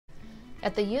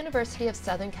At the University of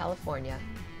Southern California,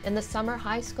 in the Summer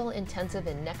High School Intensive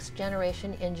in Next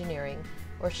Generation Engineering,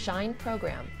 or SHINE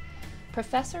program,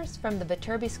 professors from the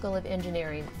Viterbi School of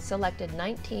Engineering selected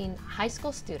 19 high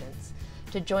school students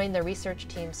to join their research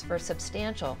teams for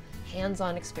substantial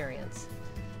hands-on experience.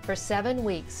 For 7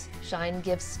 weeks, SHINE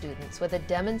gives students with a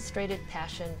demonstrated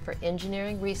passion for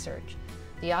engineering research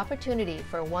the opportunity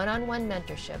for one-on-one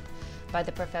mentorship by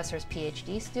the professor's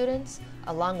PhD students,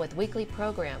 along with weekly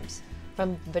programs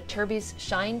from Viterbi's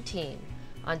SHINE team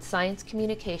on science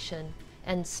communication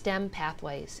and STEM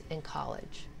pathways in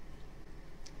college.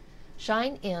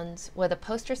 SHINE ends with a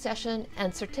poster session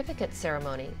and certificate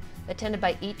ceremony attended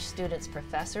by each student's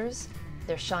professors,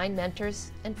 their SHINE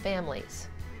mentors, and families.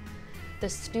 The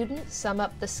students sum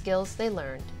up the skills they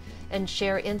learned and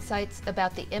share insights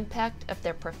about the impact of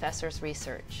their professor's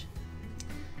research.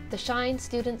 The SHINE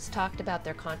students talked about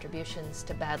their contributions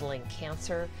to battling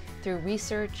cancer through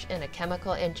research in a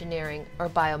chemical engineering or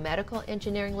biomedical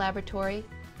engineering laboratory,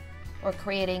 or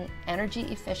creating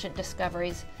energy-efficient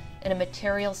discoveries in a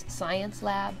materials science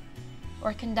lab,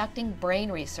 or conducting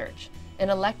brain research in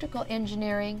electrical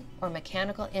engineering or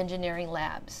mechanical engineering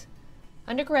labs.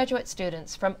 Undergraduate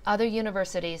students from other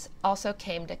universities also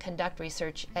came to conduct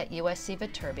research at USC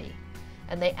Viterbi,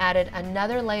 and they added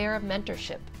another layer of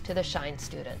mentorship to the SHINE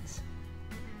students.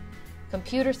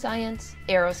 Computer science,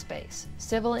 aerospace,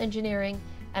 civil engineering,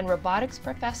 and robotics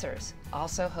professors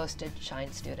also hosted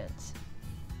SHINE students.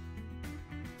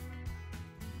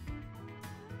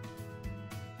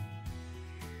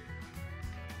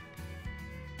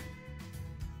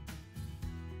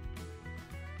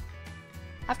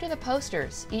 After the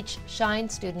posters, each SHINE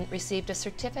student received a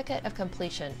certificate of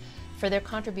completion for their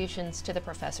contributions to the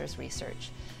professor's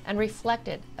research and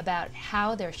reflected about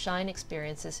how their SHINE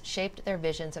experiences shaped their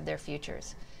visions of their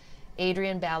futures.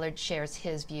 Adrian Ballard shares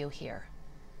his view here.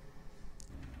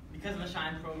 Because of the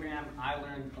SHINE program, I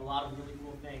learned a lot of really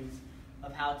cool things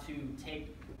of how to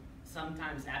take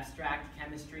sometimes abstract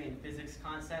chemistry and physics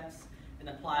concepts and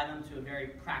apply them to a very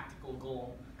practical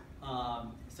goal.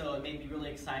 So it made me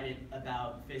really excited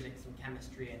about physics and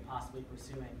chemistry and possibly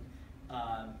pursuing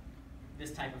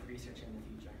this type of research in the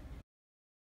future.